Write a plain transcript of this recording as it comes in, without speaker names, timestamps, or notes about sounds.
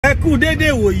ẹ kú dédé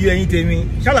wòye ẹ̀yin tèmi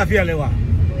ṣàlàfíà lẹ́wà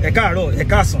ẹ káàárọ̀ ẹ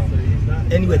káàsán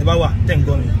anywhere tí bá wà tẹ́ ń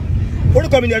gbọ́ mi.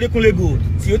 Orúkọ mi ni Adekunle Gold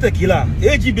tí ó Tequila.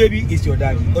 AG baby is your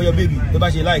daddy or your baby bó bá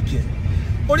ṣe like ẹ.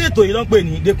 Orí ètò yìí ló ń pè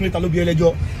ní Adekunle ta ló bí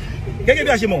ẹlẹ́jọ́. Gẹ́gẹ́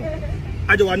bí a ṣe mọ̀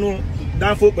àjọ wà nú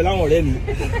dánfó pẹ̀lú àwọn ọ̀rẹ́ mi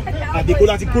àbíkó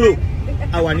láti kúrò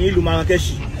àwa ní ìlú Marrakesh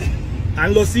à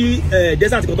ń lọ sí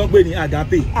desert kan tó ń pè ní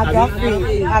Agape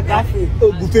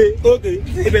Ògùfé okay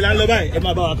ibẹ̀ là ń lọ báyìí ẹ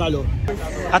máa bá wa ká lọ.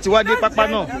 A ti wá dé pápá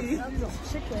náà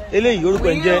eléyìí orúkọ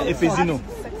ẹ̀ ń jẹ́ Efezino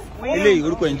eléyìí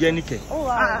orúkọ ẹ̀ ń jẹ́ Níkẹ́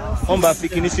wọ́n bá fi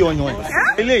kinní sí ọyàn ẹ̀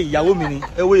eléyìí ìyàwó mi ni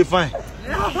ewé fine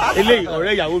eléyìí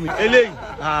ọ̀rẹ́ ìyàwó mi eléyìí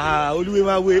olúwe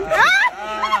máa wé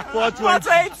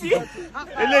 420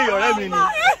 eléyìí ọ̀rẹ́ mi ni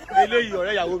eléyìí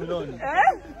ọ̀rẹ́ ìyàwó mi náà ni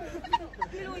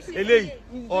eléyìí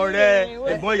ọ̀rẹ́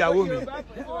ẹ̀gbọ́n ìyàwó mi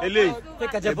eléyìí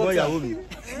ẹ̀gbọ́n ìyàwó mi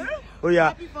ó yá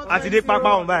a ti dé pápá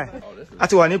wọn báyìí a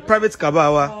ti wà ní private kaba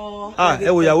wa ẹ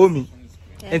wo ìyàwó mi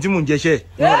ẹni tí mò ń jẹṣẹ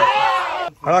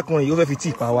arákùnrin yìí ó fẹ́ fi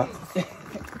tíì pa wá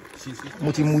mo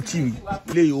ti mu tíì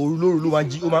eléyìí òru lóru ló máa ń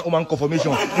jí ó máa ń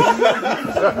confirmation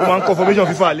ó máa ń confirmation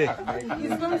fífà alẹ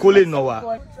kó lè nà wá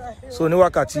so ní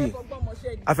wákàtí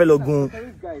a fẹ́ lọ gun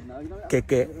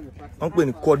kẹ̀kẹ́ wọ́n ń pè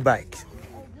ní quad bike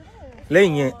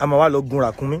lẹ́yìn yẹn a máa wá lọ gun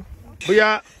ràkúnmí bóyá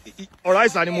ọ̀rọ̀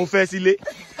àìsàn ni mo fẹ́ sílé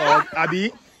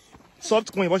àbí soft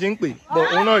queen bó ṣe ń pè bọ̀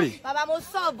òun náà rè. bàbá mo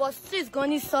soft but street gan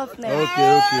ní softness. ok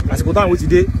àsìkò táwọn ti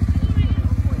dé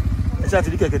ẹ ṣáà ti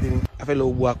rí kẹ̀kẹ́ tèmi a fẹ́ lọ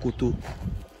wo akoto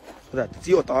tí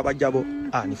ọ̀tá wa bá jábọ̀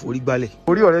à ní forí gbálẹ̀.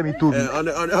 orí ọ̀rẹ́ mi tóbi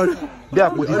bí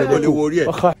àpótí tẹ̀lé tó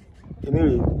èmi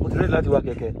rè mo ti rẹ́ láti wá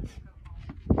kẹ̀kẹ́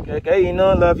kẹ̀kẹ́ iná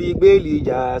la fi gbélé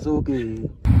ìjà sókè.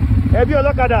 ẹbí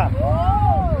ọlọ́kadà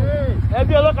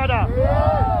ẹbí ọlọ́kadà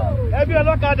ẹbí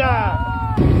ọlọ́kadà.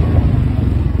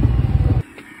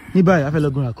 ní báyìí a fẹ́ lọ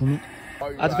gun ràkúnmí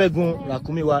a ti fẹ́ gun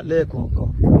ràkúnmí wa lẹ́ẹ̀kọ̀ọ̀kan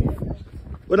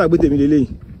ó dàgbé tèmi lélẹ́yìí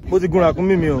mo ti gun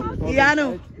ràkúnmí mi o. ìyanu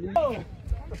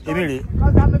èmi rè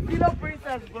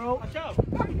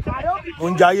mo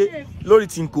ń jayé lórí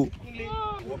tìǹkò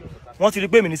wọ́n ti rí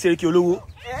pé mi ní sẹ́ríkì olówó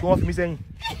tí wọ́n fi mí sẹ́yìn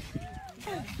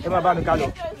ẹ máa bá mi ká lọ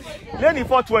lẹ́ni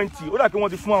 420 ó dà pé wọ́n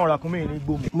ti fún àwọn ràkúnmí ní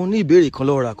igbó mi. mo ní ìbéèrè kan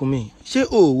lọ́wọ́ ràkúnmí ṣé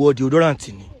òwò deodorant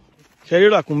ni ṣe rí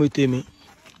ràkúnmí tèmi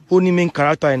ó ní main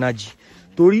character energy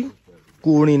torí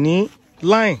kò rìn ní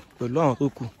line pẹ̀lú àwọn tó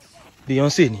kù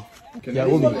Beyonce ni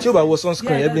ìyàwó mi tí ó bá wọ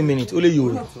sunscreen every minute ó lè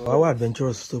yòrò wàá wà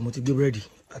adventurous so mo ti gbé búrẹ́dì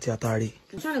àti àtàrí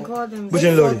bó ṣe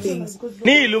ń lọ rè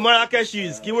ní ìlú Marrakesh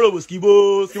skibo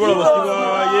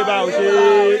ayé bá o ṣe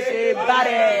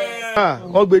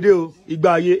wọ́n gbede o ìgbà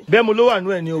ayé bẹ́ẹ̀ mo ló wà nú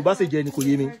ẹ̀ ni o bá ṣe jẹ́ ni kò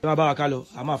yé mi ẹ máa bá wa ká lọ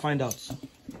a máa find out.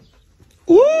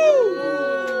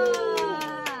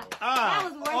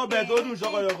 ọbẹ̀ tó dùn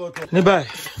ṣọkọyọkọtọ. ní báyìí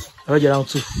ẹ̀rọ jẹ́ round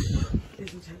 2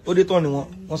 ó dé tán ni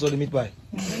wọ́n sọ di meat pie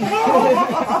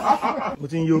mo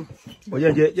ti ń yó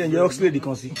ọ̀yẹ́ jẹ́ oxlade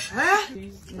kan sí ẹ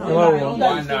wá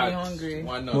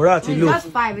wọ́n mora àti lo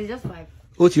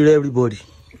ó ti rẹ́ everybody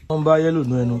wọ́n bá yẹ́lò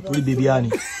nú ẹnu torí bèbí á ni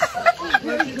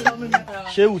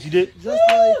ṣéwù ti dé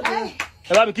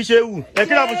ẹ bá mi kí ṣéwù ẹ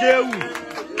kí láàbù ṣéwù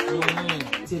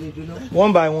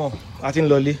 1 by 1 àti ń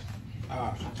lọlé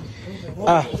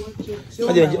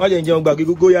wọ́n jẹ́ ìjẹun gbàgbé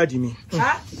góyàdì mi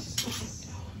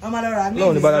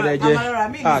lọ́wọ́n ní bára rẹ̀ jẹ́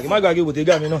kí má gbàgbé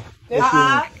bòtégà mi náà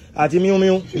àti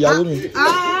mímú ìyàwó mi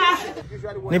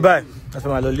ní báyìí a fẹ́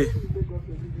máa lọlé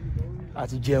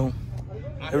àti jẹun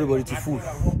everybody ti full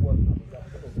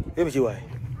bí mi ṣe wà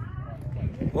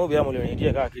mo bí àmọ́ lè rìn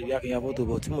díẹ̀ káàkiri bí akínyà fọ́tò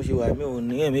bọ̀ tí mo ṣe wà mí ò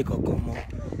ní ẹ̀mí kankan mọ́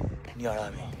ní ara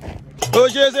mi. ó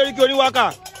ṣe é Sẹ́ríkì oníwákà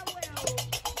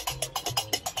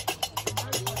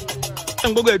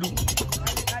gbogbo ẹ̀dú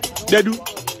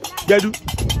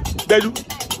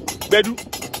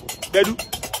gbẹdú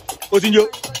ó ti ń jó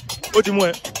ó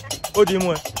ti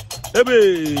mú ẹ ebe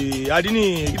àdínì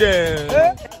kídẹ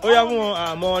ó yá fún wọn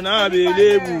àmọ́ náà bè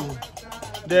léèbù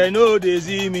they know they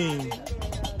see me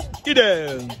kídẹ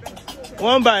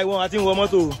 1 by 1 àti ìwọ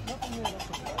mọ́tò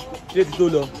ilé ti tó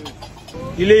lọ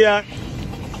iléyá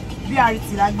bí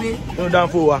àrètí la gbé tó ń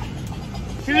dánfò wa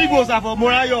kí gbòòsà fọ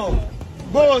mọ́ráyọ̀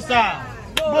gbòòsà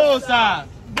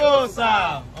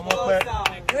ọmọ pẹ́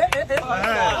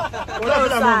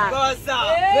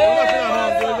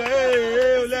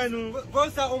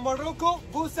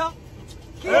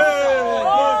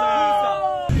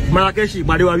Marrakesh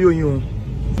ìpàdé wa bí oyin o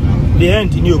the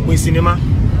end ní òpin sinimá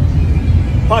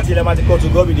pàtí ilẹ̀ máa ti kọ́ to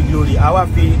God be the glory àwa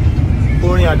fi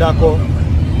orin àdákọ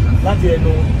láti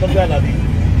ẹnu tọ́jú àlàbí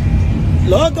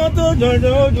lọ́kàn tó jọjọ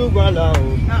ojú gbàlà o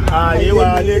ààyè wa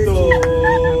létò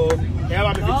ẹ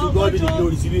wá mi fi to God be the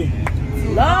glory síbí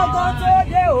lọ́kàn tó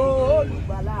dé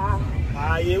olùgbàlà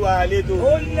ààyè wa létò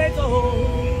ó létò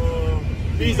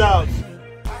peace out.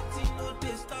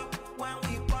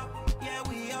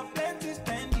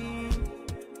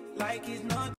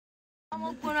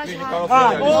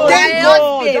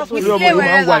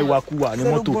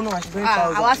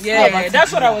 Yeah,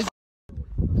 that's what I was.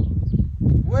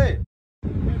 Wait.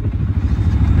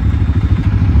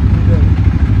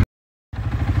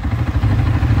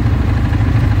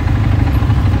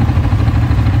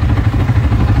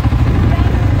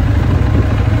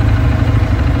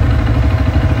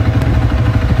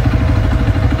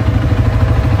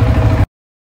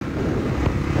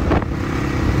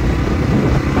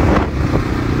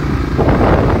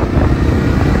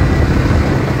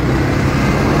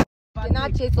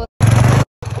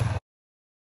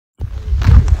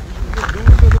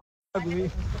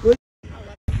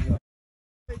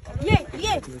 Yeah.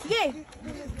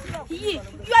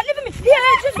 You are leaving me.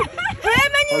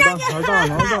 Hold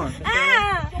on.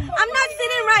 I'm not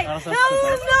sitting right. No.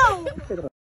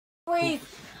 Wait.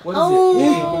 What is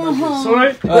it?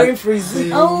 Sorry? Going freezing.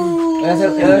 Tell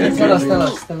us.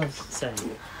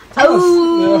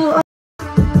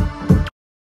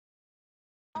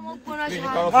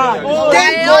 Oh.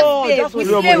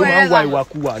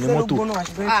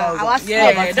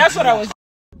 Yeah, that's what I was.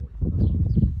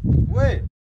 Wait.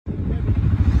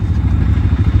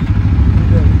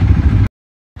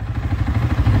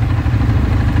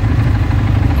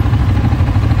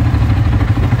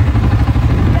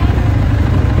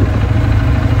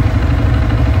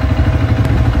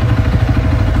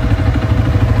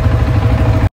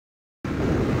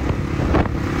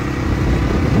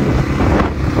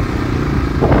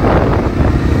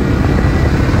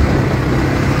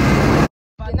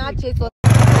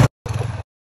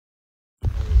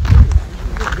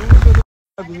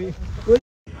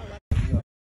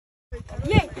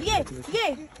 Yeah.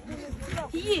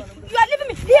 You are leaving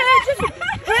me.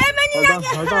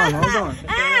 Hold on.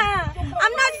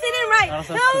 I'm not sitting right.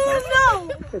 No.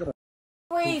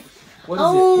 Wait. What is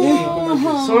it?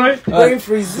 Sorry? Going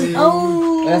freezing.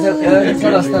 Tell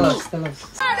us.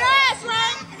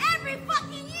 Every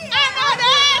fucking year.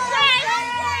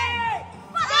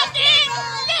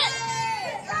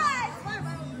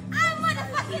 I'm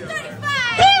motherfucking 35.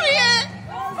 Period.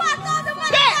 Fuck all the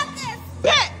motherfuckers.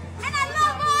 Bet. And I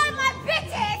love all my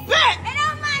bitches. Bet. And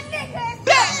all my niggas.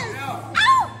 Bet.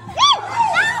 Ow.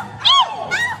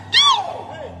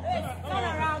 Turn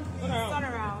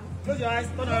around. Close your eyes.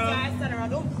 Turn around.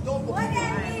 Don't What does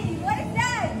that mean? What is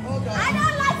that? I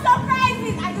don't like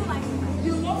surprises. I do like surprises.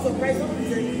 You love surprise.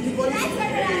 Let's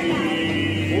turn around now.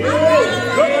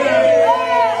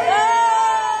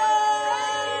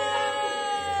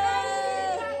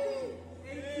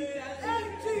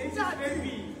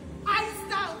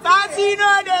 Party no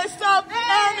they stop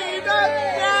plenty.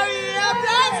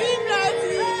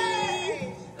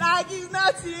 Like it's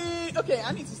nothing. Okay,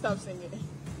 I need to stop singing.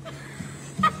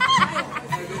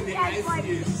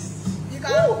 You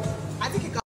got. I think you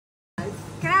got.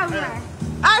 Can I have more?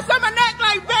 I saw my neck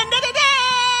like bend.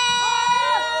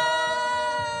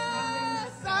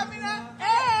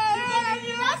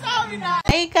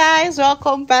 Hey guys,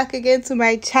 welcome back again to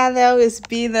my channel. It's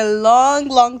been a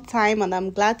long time and I'm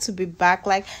glad to be back.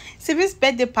 Like, Simi's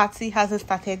birthday party hasn't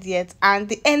started yet and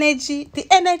the energy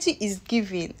is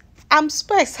giving. I'm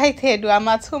super excited. I'm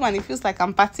at home and it feels like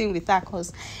I'm partying with her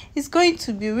because it's going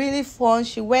to be really fun.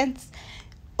 She went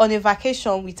on a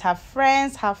vacation with her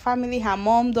friends, her family, her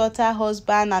mom, daughter,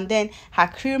 husband, and then her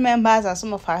crew members and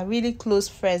some of her really close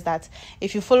friends that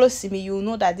if you follow Simi, you'll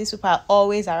know that these people are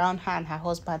always around her and her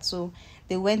husband. So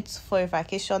they went for a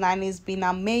vacation and it's been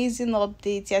amazing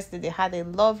update. Yesterday they had a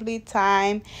lovely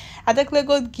time. Adekunle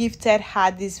got gifted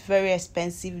her this very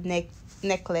expensive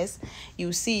necklace.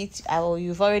 You see it, or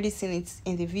you've already seen it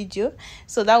in the video.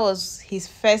 So that was his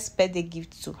first birthday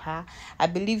gift to her. I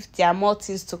believe there are more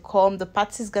things to come. The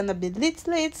party is gonna be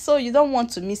late, so you don't want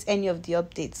to miss any of the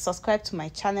updates. Subscribe to my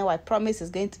channel. I promise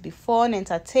it's going to be fun,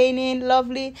 entertaining,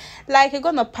 lovely, like you're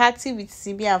gonna party with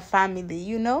Simi and family,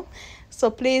 you know. So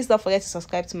please don't forget to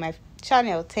subscribe to my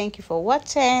channel. Thank you for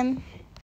watching.